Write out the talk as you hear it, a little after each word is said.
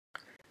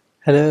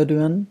Hello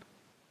everyone.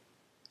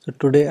 So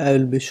today I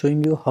will be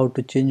showing you how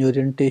to change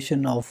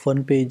orientation of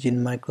one page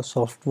in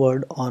Microsoft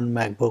Word on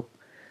MacBook.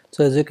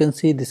 So as you can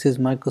see, this is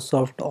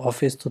Microsoft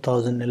Office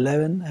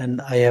 2011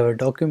 and I have a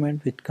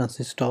document which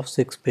consists of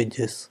 6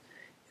 pages.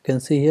 You can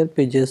see here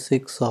pages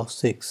 6 of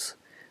 6.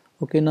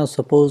 Okay, now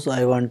suppose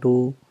I want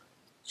to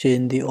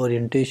change the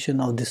orientation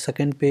of the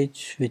second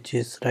page, which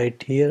is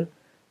right here,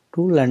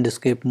 to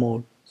landscape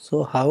mode.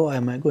 So how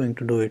am I going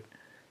to do it?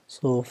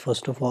 So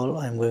first of all,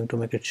 I'm going to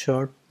make it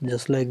short,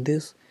 just like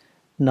this.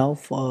 Now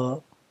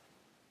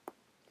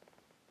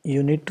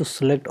you need to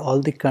select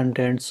all the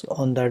contents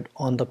on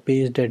the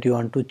page that you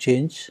want to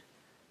change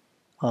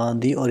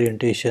the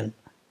orientation.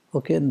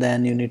 Okay,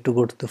 then you need to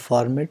go to the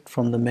format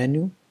from the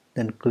menu,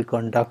 then click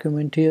on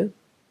document here.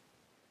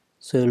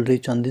 So you'll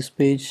reach on this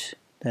page,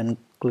 then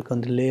click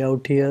on the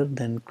layout here,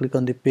 then click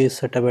on the page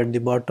setup at the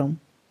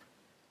bottom.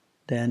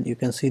 Then you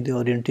can see the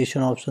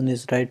orientation option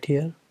is right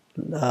here.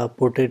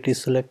 Portrait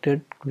is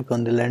selected. Click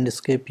on the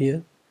landscape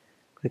here,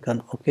 click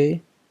on OK.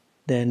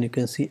 Then you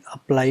can see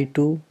apply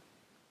to,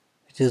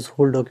 which is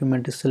whole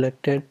document is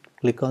selected.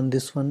 Click on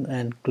this one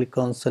and click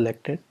on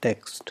selected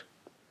text,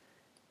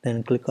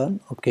 then click on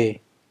OK.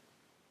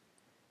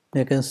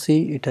 You can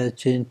see it has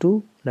changed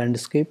to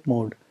landscape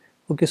mode.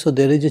 Okay, so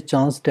there is a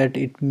chance that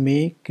it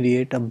may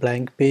create a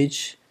blank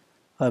page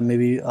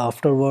maybe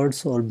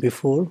afterwards or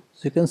before,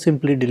 so you can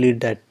simply delete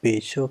that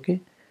page.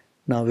 Okay,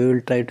 now we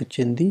will try to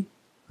change the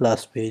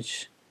last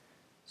page.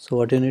 So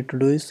what you need to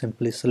do is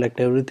simply select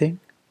everything,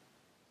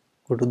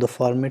 go to the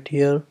format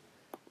here,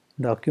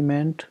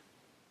 document,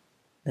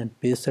 then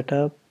page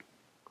setup,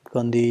 click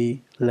on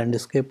the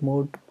landscape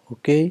mode,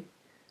 OK,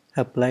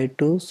 apply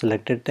to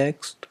selected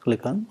text,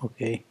 click on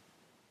OK.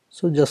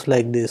 So just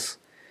like this.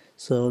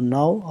 So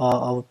now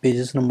our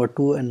pages number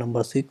 2 and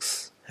number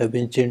 6 have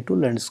been changed to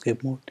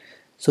landscape mode.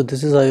 So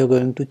this is how you're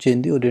going to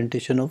change the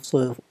orientation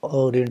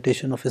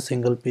of a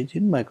single page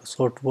in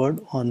Microsoft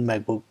Word on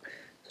MacBook.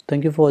 So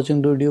thank you for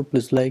watching the video.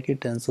 Please like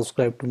it and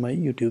subscribe to my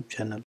YouTube channel.